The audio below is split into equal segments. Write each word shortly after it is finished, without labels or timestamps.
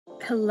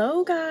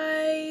Hello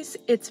guys,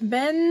 it's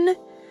been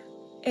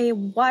a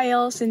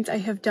while since I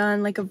have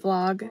done like a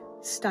vlog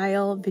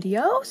style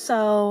video,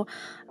 so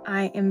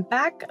I am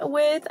back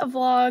with a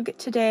vlog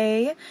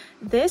today.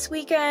 This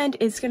weekend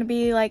is going to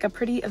be like a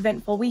pretty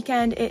eventful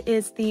weekend. It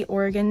is the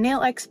Oregon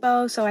Nail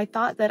Expo, so I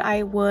thought that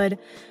I would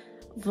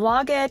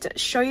vlog it,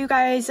 show you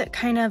guys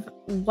kind of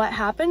what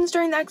happens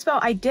during the expo.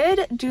 I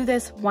did do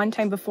this one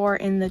time before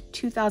in the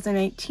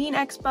 2018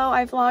 expo.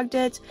 I vlogged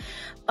it,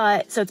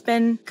 but so it's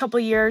been a couple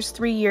years,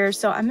 3 years,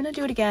 so I'm gonna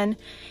do it again,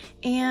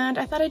 and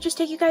I thought I'd just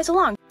take you guys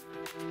along.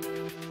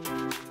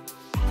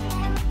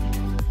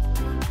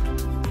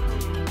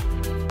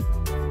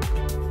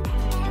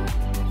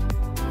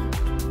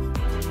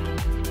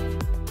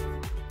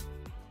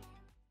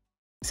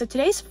 So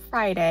today's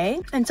Friday,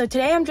 and so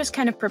today I'm just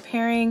kind of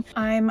preparing.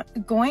 I'm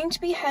going to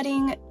be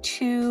heading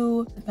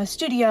to the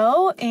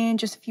studio in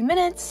just a few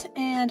minutes,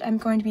 and I'm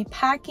going to be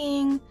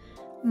packing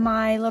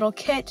my little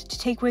kit to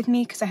take with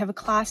me because I have a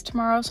class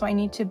tomorrow, so I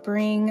need to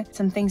bring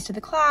some things to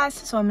the class,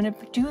 so I'm going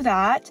to do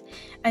that.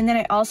 And then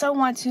I also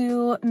want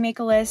to make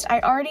a list. I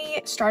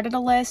already started a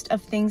list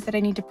of things that I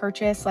need to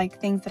purchase,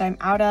 like things that I'm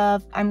out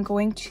of. I'm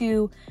going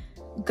to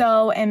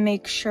go and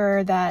make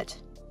sure that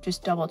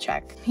just double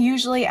check.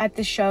 Usually at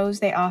the shows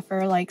they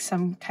offer like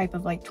some type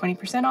of like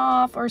 20%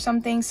 off or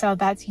something, so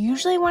that's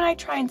usually when I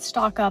try and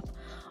stock up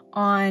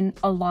on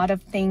a lot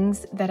of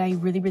things that I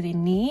really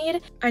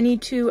need. I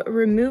need to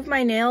remove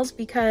my nails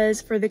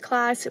because for the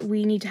class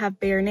we need to have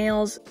bare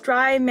nails,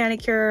 dry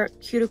manicure,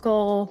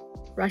 cuticle,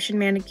 Russian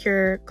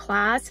manicure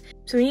class.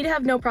 So we need to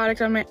have no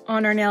product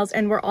on our nails,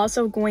 and we're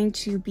also going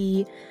to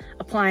be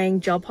applying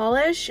gel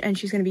polish, and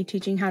she's going to be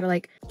teaching how to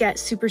like get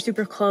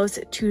super close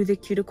to the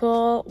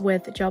cuticle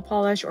with gel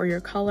polish or your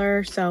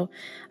color. So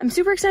I'm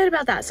super excited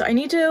about that. So I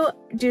need to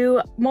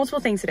do multiple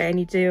things today. I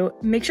need to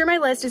make sure my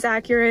list is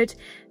accurate,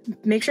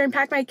 make sure I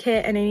pack my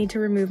kit, and I need to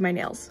remove my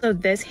nails. So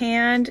this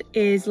hand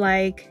is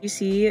like, you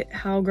see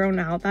how grown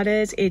out that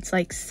is? It's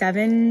like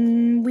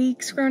 7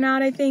 weeks grown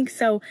out, I think.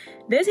 So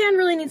this hand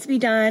really needs to be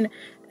done.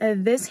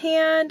 This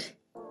hand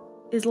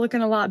is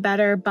looking a lot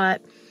better,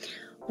 but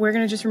we're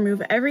gonna just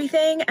remove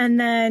everything. And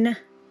then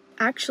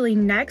actually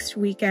next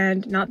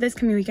weekend, not this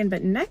coming weekend,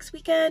 but next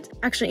weekend,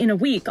 actually in a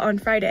week on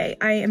Friday,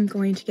 I am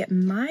going to get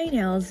my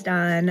nails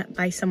done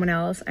by someone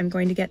else. I'm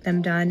going to get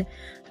them done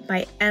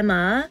by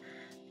Emma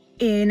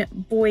in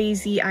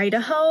Boise,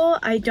 Idaho.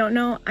 I don't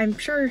know, I'm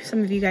sure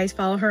some of you guys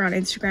follow her on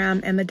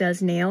Instagram. Emma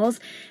does nails,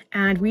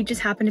 and we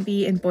just happened to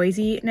be in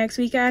Boise next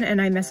weekend, and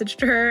I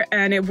messaged her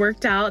and it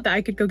worked out that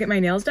I could go get my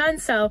nails done.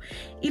 So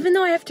even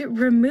though I have to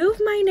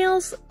remove my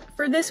nails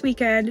for this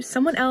weekend,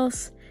 someone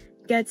else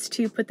gets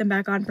to put them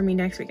back on for me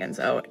next weekend.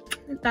 So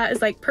that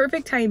is like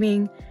perfect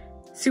timing.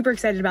 Super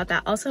excited about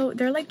that. Also,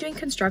 they're like doing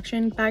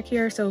construction back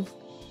here, so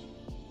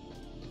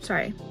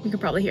sorry, you can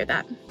probably hear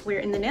that. We're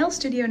in the nail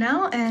studio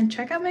now, and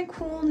check out my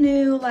cool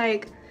new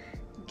like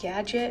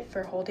gadget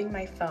for holding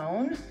my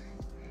phone.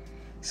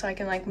 So I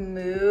can like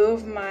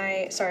move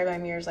my, sorry my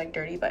mirror's like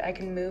dirty, but I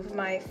can move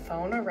my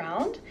phone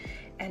around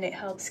and it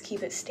helps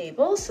keep it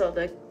stable so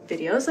the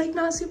video is like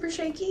not super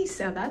shaky.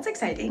 So that's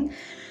exciting.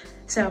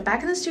 So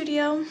back in the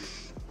studio,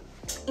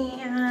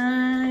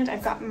 and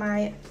I've got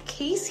my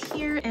case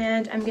here,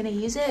 and I'm gonna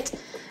use it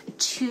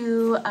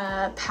to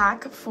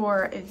pack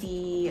for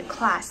the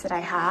class that I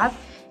have.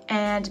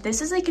 And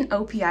this is like an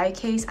OPI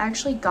case. I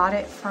actually got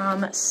it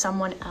from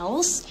someone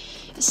else,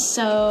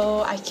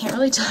 so I can't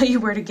really tell you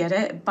where to get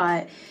it,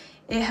 but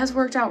it has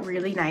worked out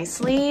really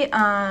nicely.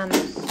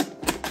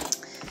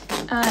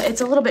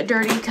 It's a little bit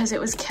dirty because it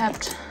was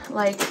kept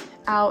like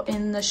out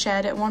in the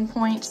shed at one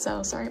point,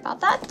 so sorry about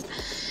that.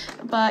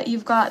 But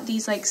you've got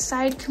these like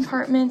side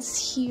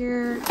compartments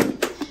here,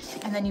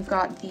 and then you've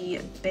got the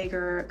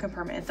bigger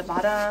compartment at the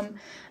bottom.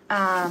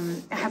 I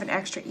have an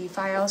extra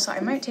e-file, so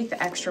I might take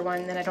the extra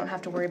one, then I don't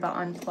have to worry about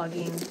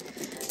unplugging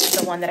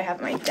the one that I have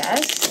at my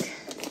desk.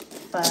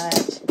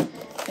 But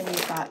then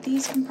you've got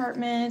these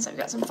compartments. I've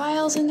got some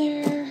files in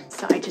there.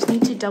 So I just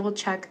need to double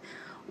check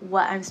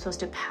what I'm supposed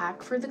to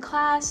pack for the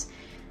class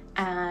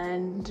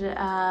and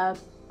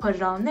put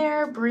it on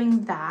there,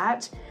 bring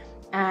that.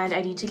 And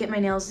I need to get my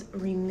nails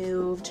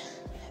removed,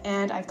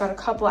 and I've got a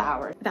couple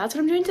hours. That's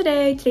what I'm doing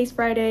today. Today's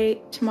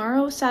Friday.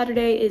 Tomorrow,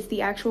 Saturday, is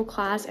the actual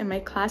class, and my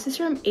class is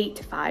from 8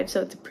 to 5,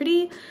 so it's a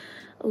pretty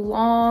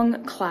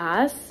long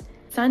class.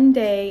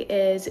 Sunday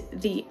is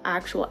the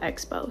actual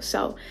expo,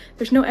 so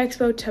there's no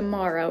expo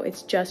tomorrow.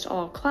 It's just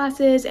all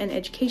classes and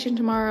education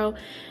tomorrow,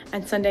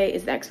 and Sunday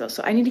is the expo.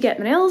 So I need to get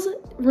my nails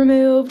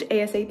removed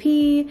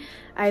ASAP.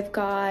 I've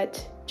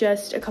got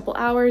just a couple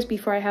hours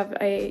before I have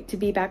to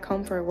be back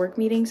home for a work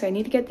meeting, so I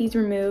need to get these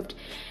removed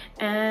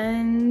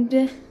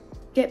and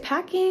get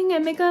packing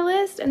and make a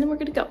list, and then we're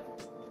good to go.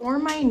 For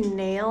my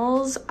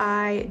nails,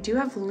 I do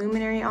have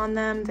luminary on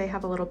them. They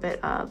have a little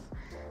bit of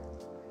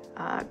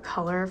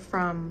color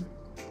from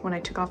when I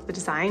took off the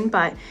design,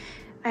 but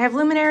I have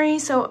luminary,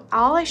 so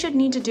all I should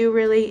need to do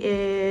really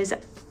is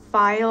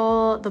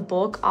file the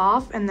bulk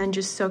off and then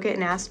just soak it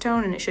in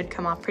acetone, and it should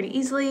come off pretty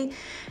easily.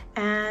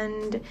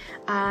 And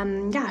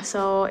yeah,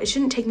 so it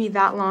shouldn't take me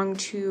that long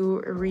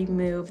to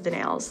remove the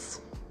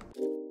nails.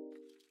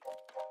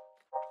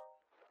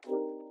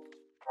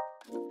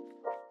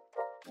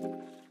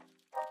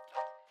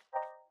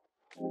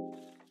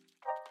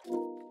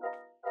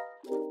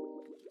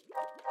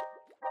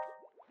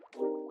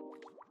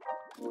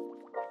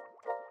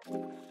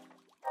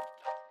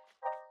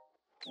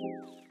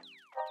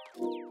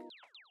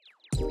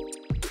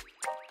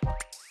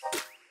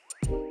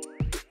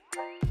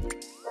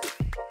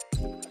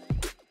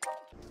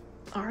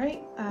 All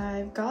right,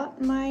 I've got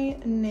my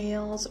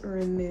nails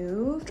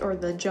removed, or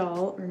the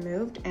gel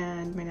removed,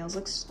 and my nails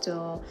look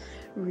still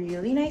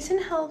really nice and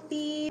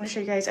healthy. I want to show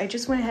you guys, I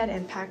just went ahead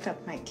and packed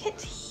up my kit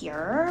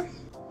here.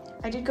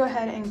 I did go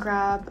ahead and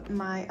grab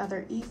my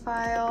other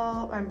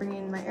e-file. I'm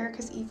bringing my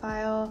Erica's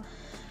e-file,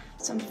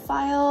 some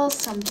files,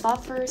 some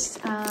buffers,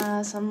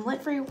 some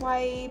lint-free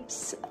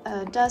wipes,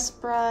 a dust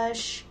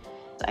brush.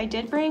 I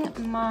did bring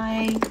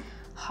my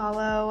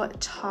Holo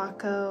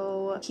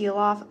Taco peel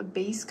off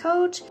base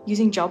coat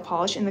using gel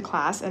polish in the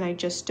class, and I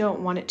just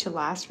don't want it to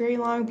last very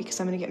long because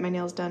I'm gonna get my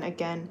nails done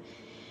again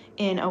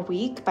in a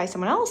week by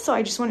someone else, so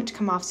I just want it to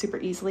come off super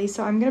easily.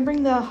 So I'm gonna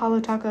bring the Holo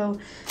Taco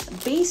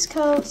base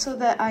coat so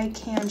that I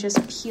can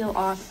just peel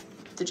off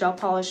the gel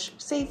polish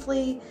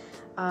safely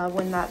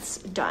when that's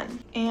done.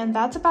 And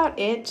that's about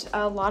it.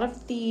 A lot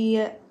of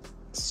the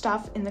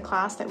stuff in the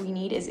class that we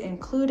need is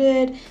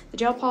included. The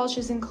gel polish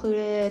is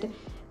included,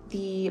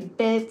 the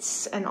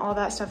bits and all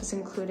that stuff is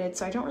included,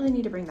 so I don't really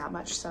need to bring that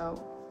much,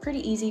 so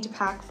pretty easy to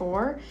pack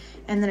for.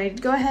 And then I'd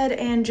go ahead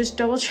and just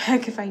double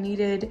check if I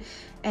needed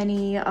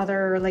any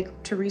other,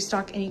 like, to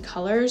restock any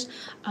colors.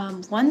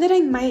 One that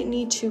I might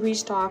need to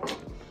restock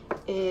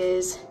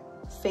is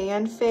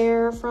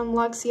Fanfare from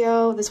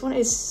Luxio. This one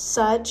is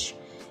such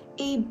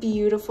a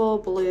beautiful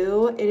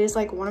blue. It is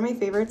like one of my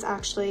favorites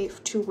actually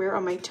to wear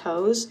on my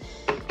toes.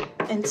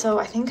 And so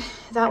I think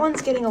that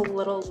one's getting a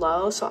little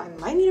low, so I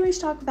might need to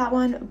restock that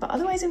one, but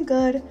otherwise I'm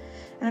good.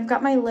 And I've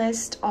got my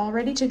list all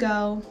ready to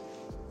go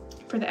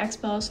for the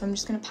expo, so I'm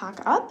just gonna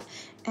pack up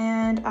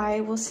and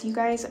I will see you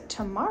guys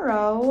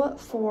tomorrow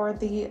for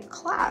the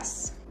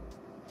class.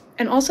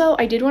 And also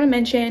I did want to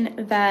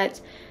mention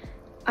that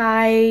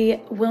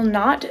I will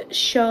not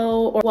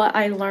show what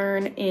I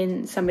learn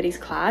in somebody's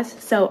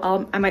class.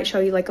 So I might show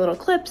you like little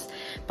clips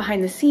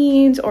behind the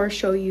scenes or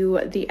show you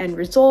the end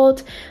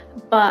result,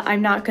 but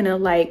I'm not gonna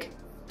like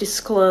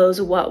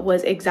disclose what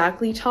was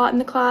exactly taught in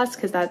the class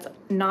because that's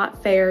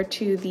not fair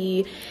to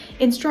the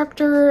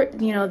instructor.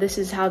 You know, this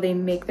is how they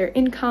make their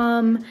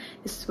income.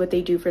 This is what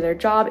they do for their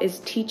job, is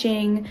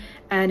teaching.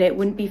 And it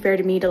wouldn't be fair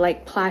to me to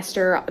like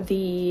plaster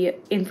the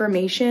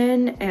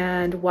information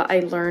and what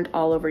I learned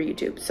all over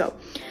YouTube. So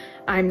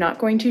I'm not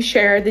going to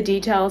share the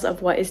details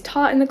of what is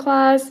taught in the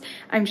class.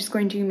 I'm just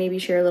going to maybe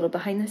share a little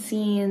behind the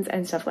scenes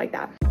and stuff like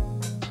that.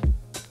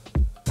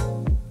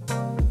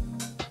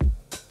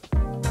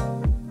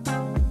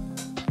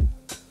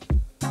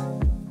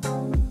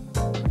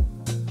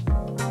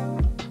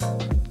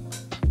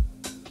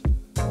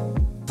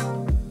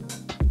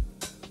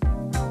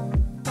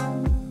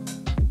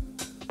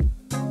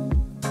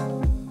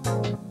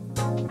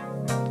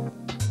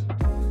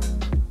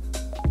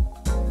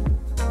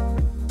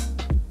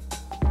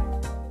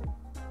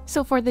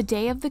 So for the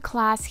day of the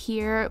class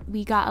here,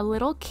 we got a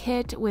little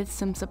kit with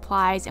some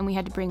supplies and we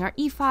had to bring our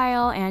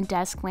e-file and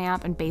desk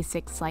lamp and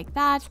basics like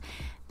that.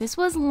 This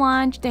was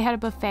lunch. They had a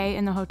buffet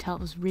in the hotel.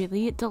 It was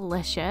really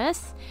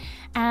delicious.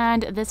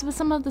 And this was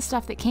some of the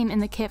stuff that came in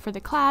the kit for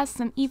the class,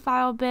 some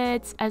e-file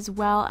bits, as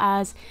well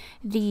as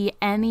the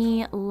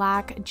Emmy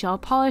Lac gel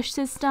polish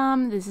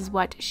system. This is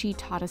what she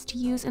taught us to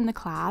use in the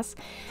class.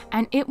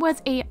 And it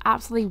was a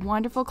absolutely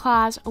wonderful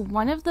class,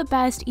 one of the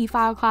best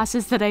e-file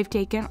classes that I've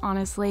taken,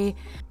 honestly.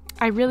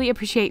 I really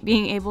appreciate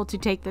being able to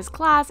take this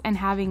class and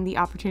having the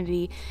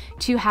opportunity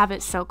to have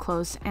it so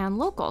close and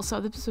local. So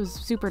this was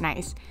super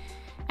nice.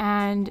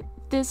 And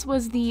this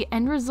was the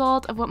end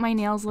result of what my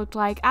nails looked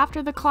like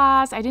after the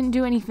class. I didn't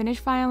do any finish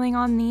filing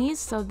on these,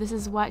 so this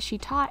is what she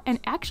taught.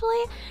 And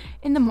actually,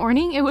 in the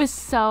morning, it was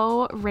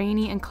so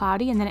rainy and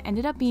cloudy, and then it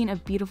ended up being a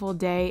beautiful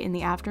day in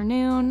the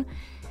afternoon.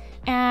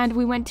 And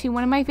we went to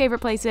one of my favorite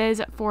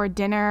places for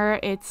dinner.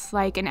 It's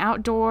like an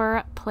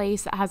outdoor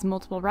place that has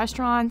multiple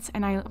restaurants,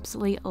 and I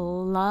absolutely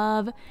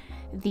love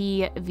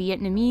the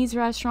Vietnamese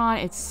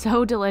restaurant. It's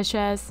so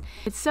delicious.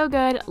 It's so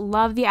good.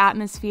 Love the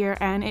atmosphere,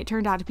 and it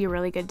turned out to be a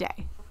really good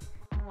day.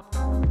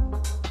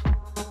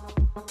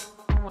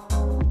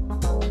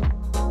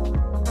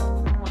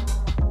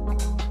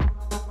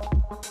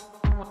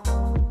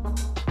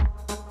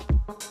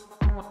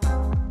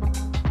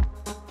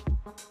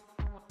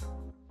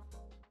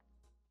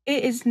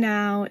 It is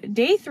now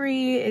day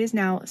 3. It is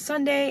now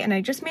Sunday, and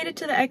I just made it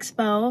to the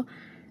expo.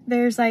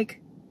 There's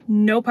like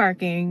no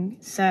parking,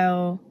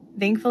 so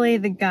thankfully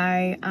the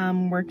guy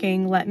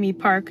working let me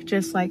park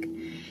just like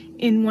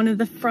in one of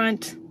the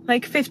front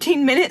like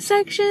 15-minute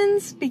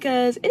sections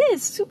because it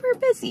is super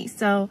busy.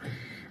 So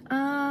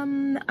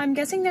I'm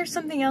guessing there's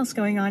something else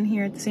going on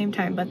here at the same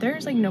time, but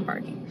there's like no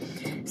parking.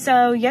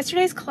 So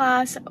yesterday's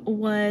class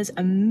was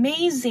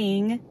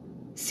amazing.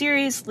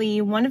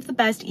 Seriously, one of the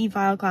best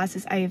e-file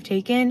classes I have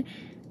taken.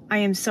 I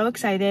am so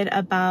excited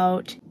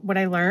about what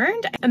I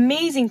learned.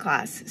 Amazing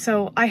class.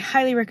 So I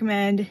highly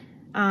recommend,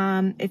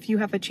 if you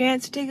have a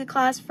chance to take a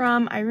class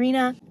from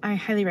Irina, I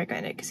highly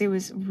recommend it because it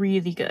was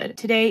really good.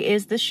 Today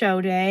is the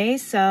show day.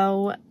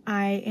 So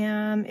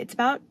it's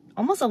about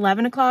almost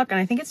 11 o'clock and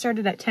I think it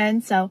started at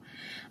 10. So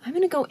I'm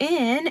gonna go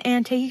in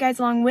and take you guys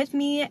along with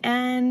me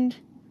and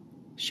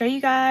show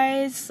you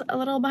guys a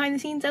little behind the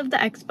scenes of the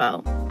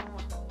expo.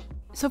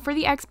 So for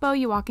the expo,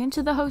 you walk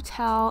into the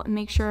hotel and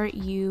make sure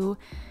you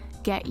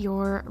get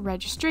your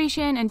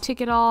registration and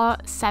ticket all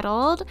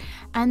settled.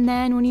 And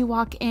then when you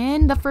walk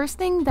in, the first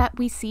thing that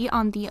we see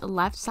on the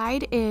left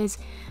side is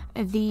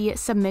the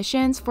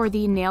submissions for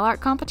the nail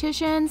art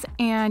competitions,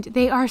 and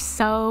they are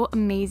so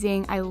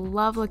amazing. I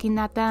love looking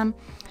at them.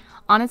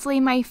 Honestly,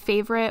 my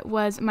favorite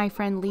was my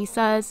friend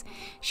Lisa's.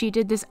 She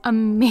did this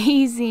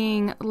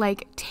amazing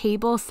like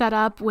table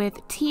setup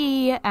with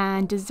tea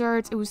and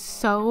desserts. It was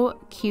so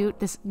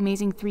cute, this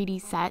amazing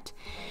 3D set.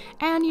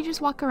 And you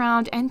just walk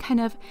around and kind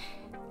of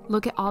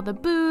look at all the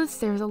booths.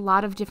 There's a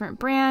lot of different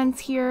brands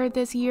here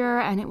this year,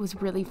 and it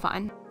was really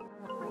fun.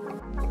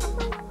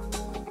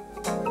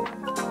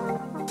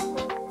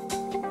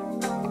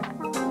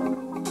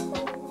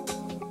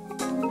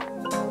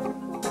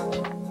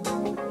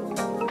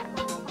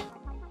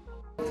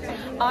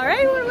 All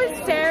right, we're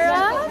with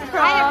Sarah from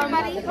Hi,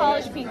 everybody.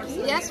 Polish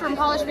Pinkies. Yes, from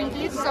Polish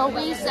Pinkies. So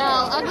we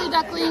sell Ugly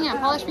Duckling and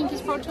Polish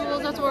Pinkies Pro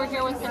Tools. That's what we're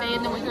here with today,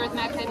 and then we're here with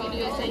Magpie Beauty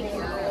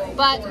USA.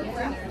 But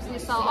we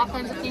sell all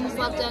kinds of things.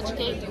 Love to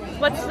educate.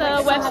 What's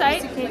the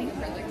website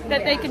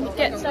that they can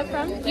get stuff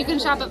from? You can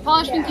shop at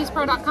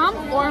polishpinkiespro.com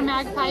or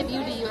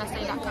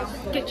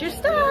magpiebeautyusa.com. Get your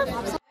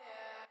stuff.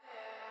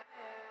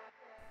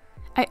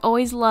 I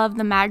always love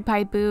the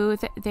Magpie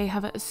booth. They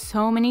have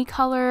so many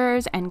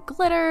colors and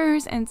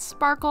glitters and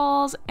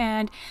sparkles,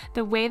 and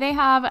the way they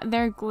have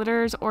their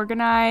glitters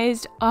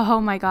organized,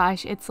 oh my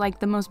gosh, it's like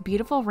the most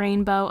beautiful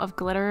rainbow of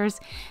glitters,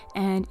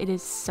 and it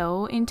is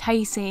so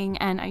enticing,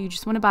 and you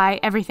just want to buy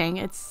everything.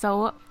 It's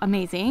so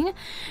amazing.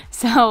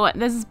 So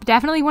this is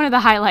definitely one of the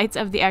highlights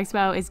of the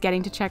expo, is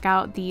getting to check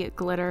out the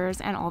glitters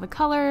and all the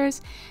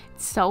colors.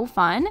 It's so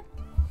fun.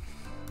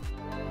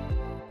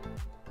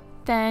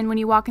 Then when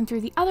you walk in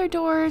through the other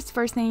doors,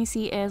 first thing you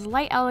see is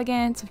Light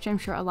Elegance, which I'm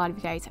sure a lot of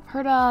you guys have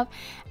heard of.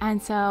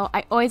 And so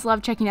I always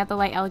love checking out the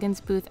Light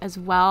Elegance booth as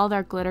well.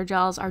 Their glitter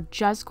gels are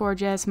just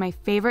gorgeous, my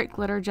favorite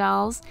glitter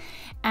gels.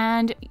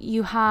 And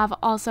you have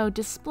also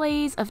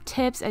displays of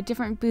tips at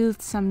different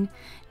booths, some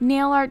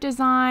nail art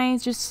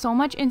designs, just so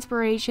much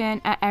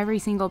inspiration at every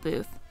single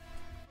booth.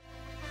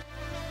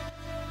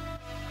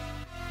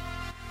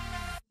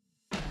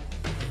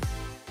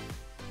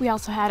 We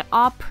also had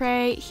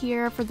Opre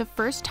here for the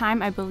first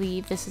time. I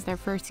believe this is their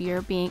first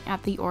year being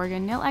at the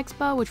Oregon Nail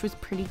Expo, which was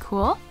pretty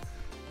cool.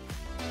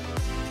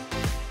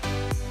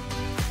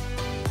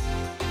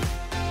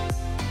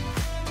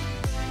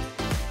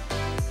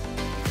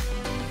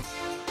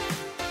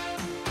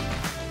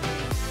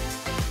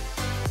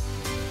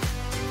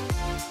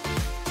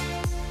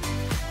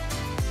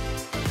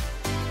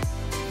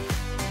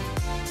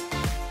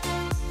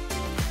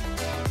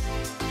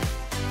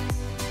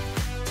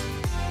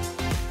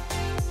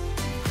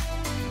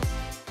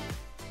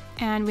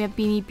 And we have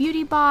Beanie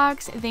Beauty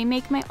Box. They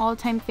make my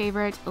all-time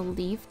favorite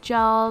leaf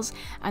gels,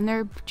 and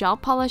their gel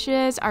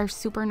polishes are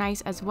super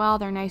nice as well.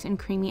 They're nice and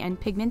creamy and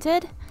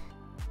pigmented.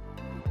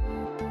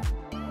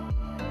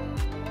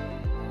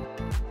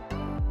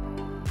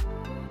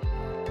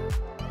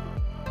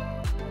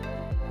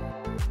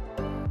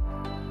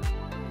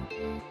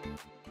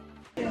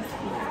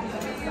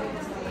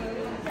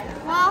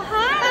 Well,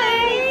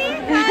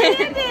 hi! How you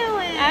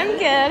doing? I'm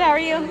good. How are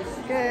you?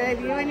 Good.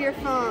 You and your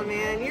phone,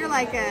 man. You're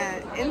like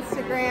a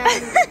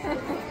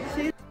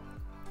Instagram.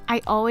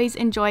 I always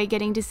enjoy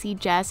getting to see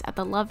Jess at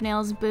the Love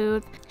Nails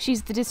booth.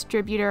 She's the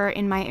distributor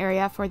in my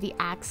area for the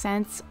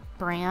Accents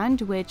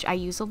brand, which I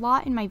use a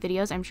lot in my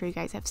videos. I'm sure you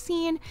guys have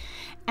seen.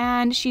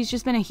 And she's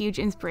just been a huge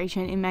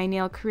inspiration in my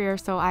nail career,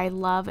 so I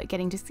love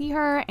getting to see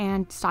her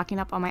and stocking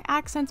up on my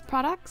Accents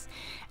products.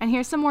 And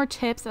here's some more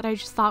tips that I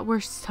just thought were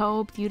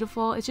so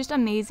beautiful. It's just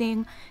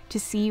amazing to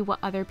see what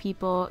other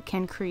people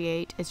can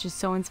create. It's just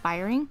so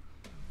inspiring.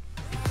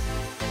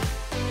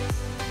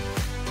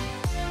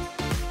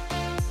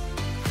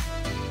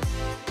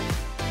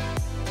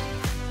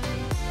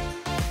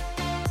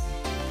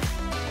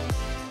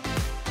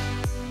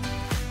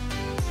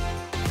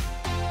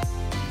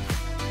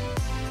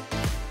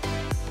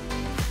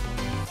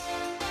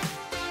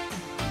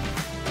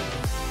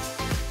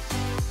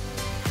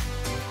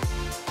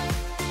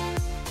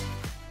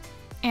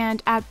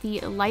 And at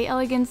the Light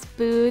Elegance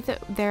booth,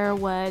 there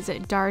was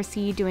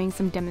Darcy doing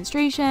some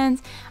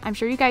demonstrations. I'm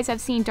sure you guys have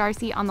seen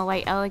Darcy on the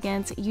Light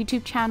Elegance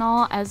YouTube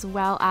channel, as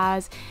well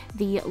as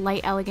the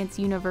Light Elegance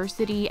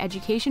University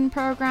education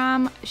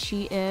program.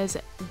 She is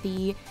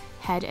the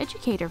head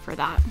educator for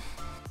that.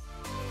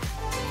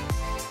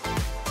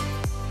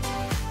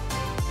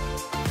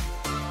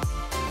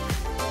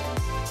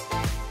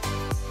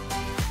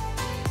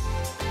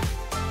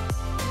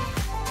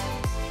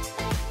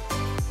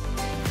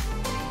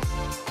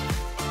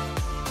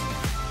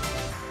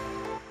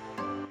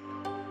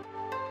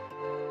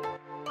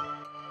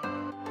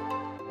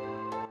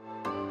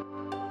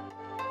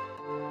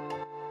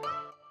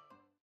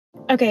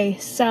 Okay,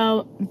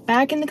 so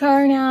back in the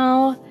car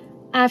now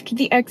after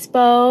the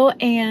expo,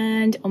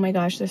 and oh my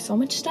gosh, there's so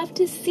much stuff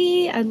to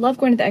see. I love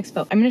going to the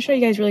expo. I'm gonna show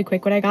you guys really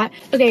quick what I got.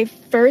 Okay,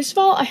 first of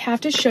all, I have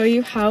to show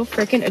you how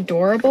freaking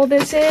adorable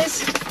this is.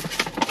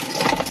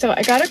 So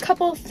I got a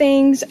couple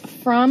things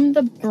from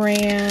the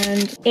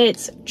brand.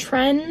 It's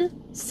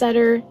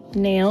Trendsetter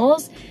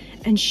Nails,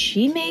 and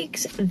she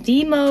makes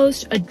the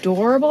most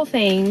adorable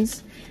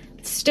things,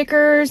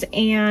 stickers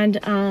and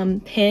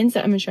pins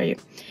that I'm gonna show you.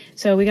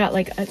 So we got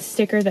like a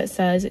sticker that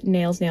says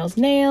nails, nails,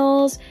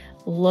 nails.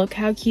 Look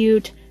how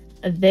cute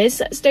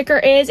this sticker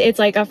is. It's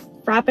like a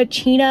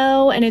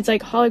frappuccino and it's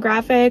like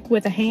holographic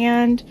with a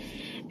hand.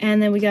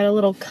 And then we got a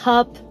little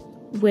cup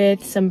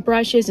with some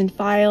brushes and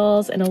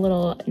files and a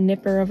little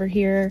nipper over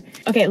here.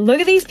 Okay, look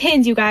at these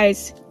pins, you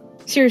guys.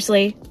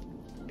 Seriously,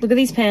 look at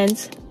these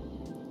pins.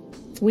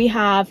 We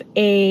have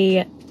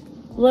a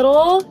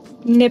little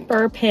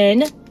nipper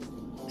pin.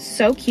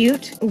 So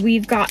cute.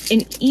 We've got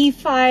an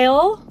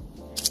e-file.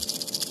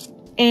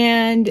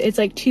 And it's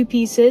like 2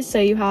 pieces, so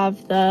you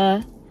have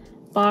the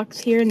box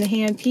here and the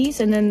hand piece,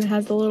 and then it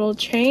has the little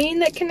chain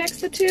that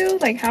connects the two.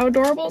 Like, how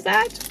adorable is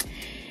that?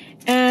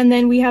 And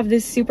then we have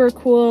this super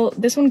cool,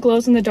 this one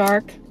glows in the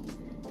dark.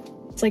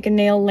 It's like a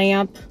nail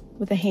lamp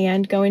with a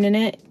hand going in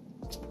it.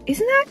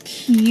 Isn't that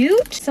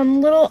cute?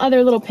 Some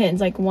other little pins,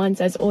 like one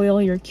says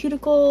oil your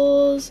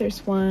cuticles.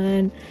 There's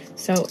one,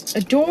 so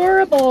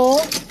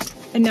adorable.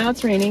 And now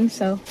it's raining,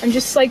 so I'm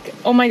just like,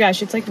 oh my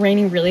gosh, it's like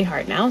raining really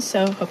hard now,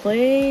 so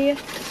hopefully it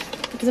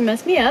doesn't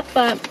mess me up.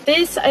 But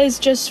this is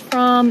just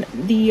from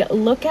the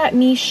Look At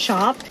Me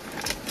shop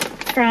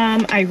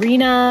from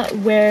Irina,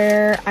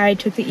 where I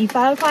took the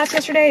e-file class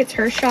yesterday. It's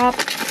her shop,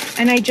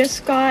 and I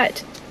just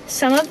got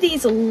some of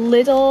these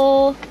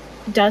little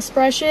dust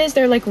brushes.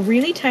 They're like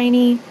really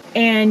tiny,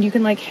 and you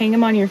can like hang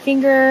them on your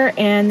finger,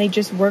 and they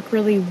just work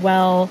really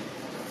well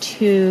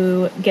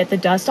to get the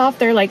dust off.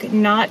 They're like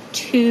not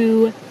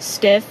too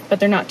stiff, but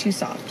they're not too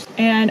soft.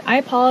 And I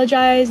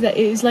apologize that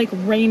it is like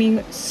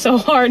raining so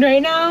hard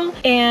right now,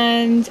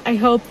 and I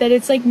hope that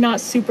it's like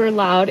not super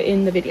loud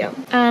in the video.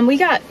 I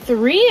got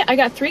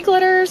three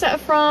glitters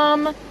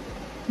from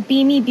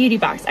Beamy Beauty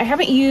Box. I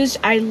haven't used,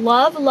 I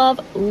love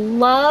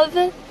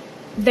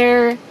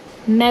their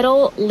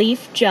metal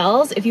leaf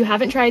gels. If you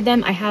haven't tried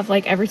them, I have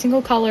like every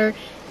single color.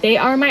 They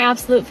are my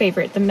absolute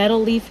favorite, the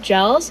metal leaf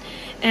gels,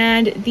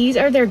 and these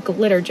are their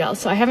glitter gels.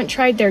 So I haven't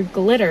tried their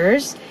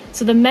glitters.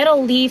 So the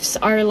metal leaves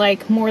are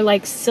like more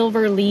like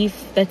silver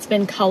leaf that's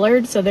been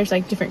colored. So there's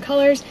like different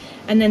colors.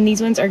 And then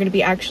these ones are gonna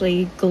be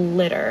actually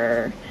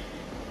glitter.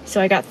 So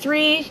I got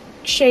 3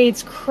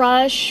 shades,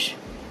 Crush,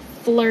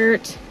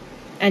 Flirt,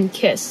 and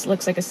Kiss.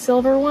 Looks like a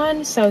silver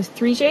one. So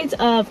 3 shades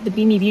of the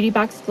Beamy Beauty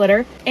Box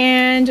glitter.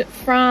 And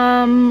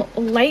from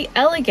Light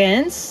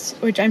Elegance,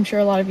 which I'm sure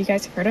a lot of you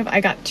guys have heard of,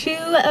 I got 2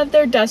 of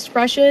their dust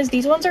brushes.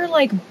 These ones are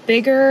like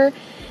bigger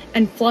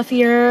and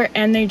fluffier,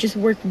 and they just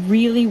work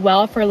really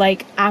well for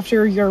like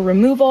after your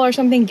removal or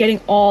something,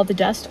 getting all the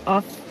dust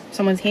off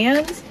someone's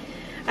hands.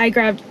 I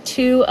grabbed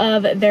 2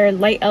 of their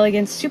Light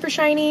Elegance Super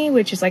Shiny,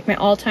 which is like my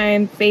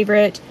all-time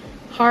favorite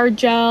hard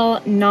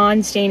gel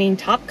non-staining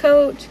top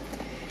coat.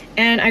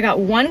 And I got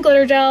 1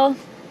 glitter gel.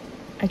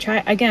 I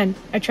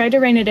tried to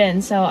rein it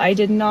in, so I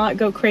did not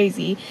go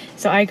crazy.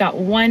 So I got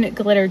 1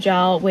 glitter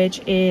gel, which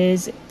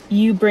is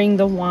You Bring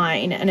the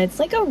Wine. And it's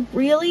like a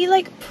really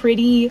like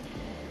pretty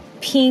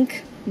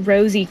pink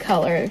rosy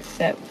color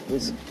that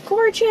was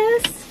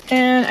gorgeous.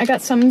 And I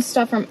got some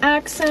stuff from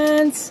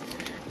Accents.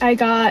 I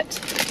got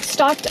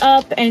stocked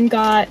up and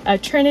got a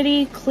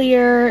Trinity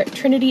Clear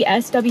Trinity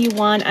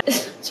SW1.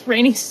 It's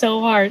raining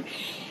so hard.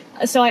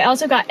 So I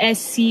also got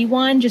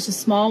SC1, just a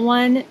small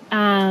one,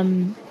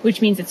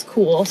 which means it's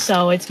cool.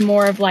 So it's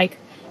more of like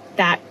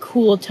that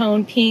cool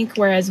tone pink,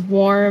 whereas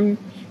Warm,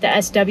 the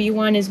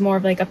SW1, is more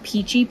of like a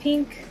peachy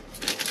pink.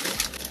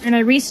 And I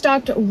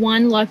restocked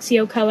 1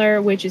 Luxio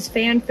color, which is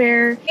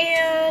Fanfare.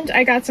 And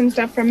I got some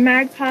stuff from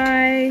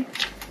Magpie.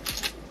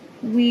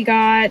 I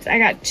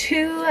got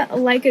 2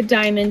 Like a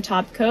Diamond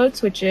top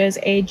coats, which is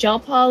a gel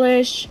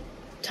polish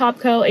top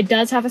coat. It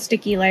does have a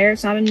sticky layer.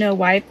 It's not a no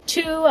wipe.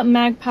 2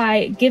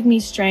 Magpie Give Me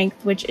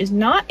Strength, which is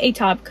not a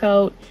top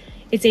coat.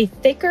 It's a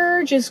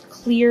thicker, just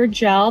clear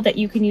gel that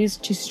you can use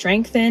to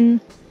strengthen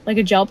like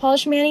a gel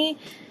polish mani.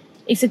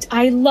 Except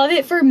I love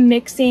it for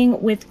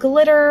mixing with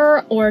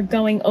glitter or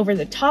going over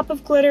the top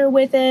of glitter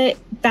with it.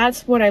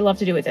 That's what I love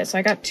to do with this. So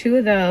I got 2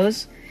 of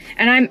those,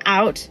 and I'm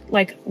out,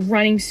 like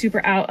running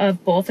super out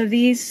of both of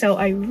these. So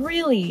I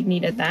really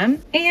needed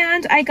them.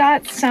 And I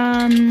got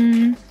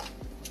some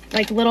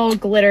like little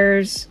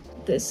glitters,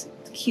 this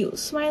cute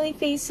smiley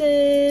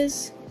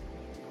faces,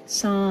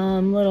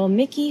 some little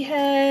Mickey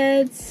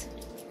heads.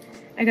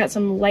 I got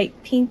some light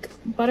pink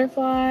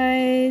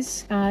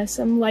butterflies,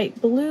 some light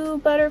blue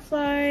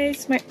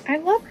butterflies. I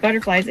love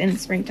butterflies in the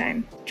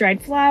springtime.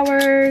 Dried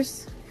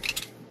flowers,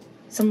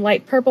 some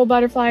light purple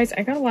butterflies.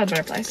 I got a lot of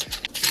butterflies.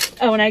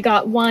 Oh, and I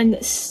got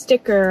 1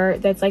 sticker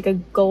that's like a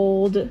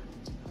gold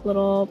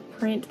little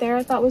print there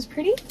I thought was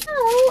pretty.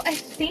 Oh, I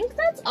think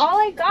that's all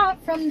I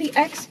got from the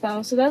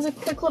expo. So that was a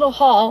quick little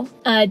haul.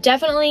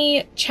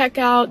 Definitely check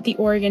out the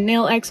Oregon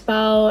Nail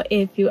Expo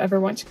if you ever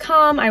want to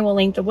come. I will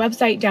link the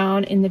website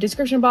down in the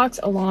description box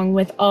along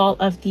with all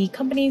of the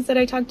companies that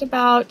I talked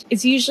about.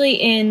 It's usually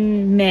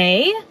in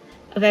May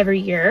of every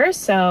year,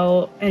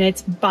 so, and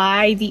it's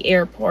by the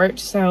airport,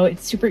 so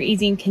it's super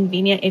easy and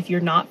convenient if you're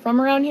not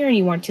from around here and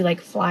you want to like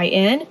fly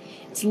in.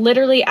 It's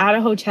literally at a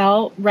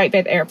hotel right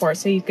by the airport,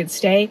 so you could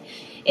stay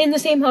in the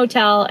same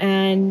hotel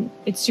and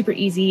it's super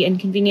easy and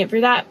convenient for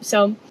that.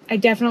 So I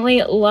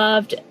definitely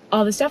loved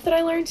all the stuff that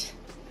I learned,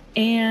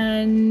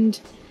 and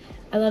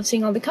I love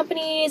seeing all the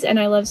companies, and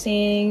I love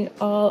seeing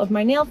all of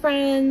my nail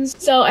friends.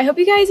 So I hope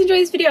you guys enjoy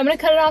this video. I'm gonna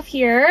cut it off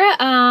here.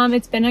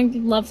 It's been a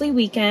lovely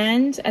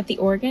weekend at the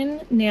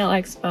Oregon Nail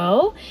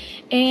Expo,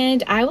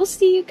 and I will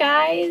see you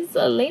guys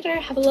later.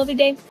 Have a lovely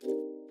day.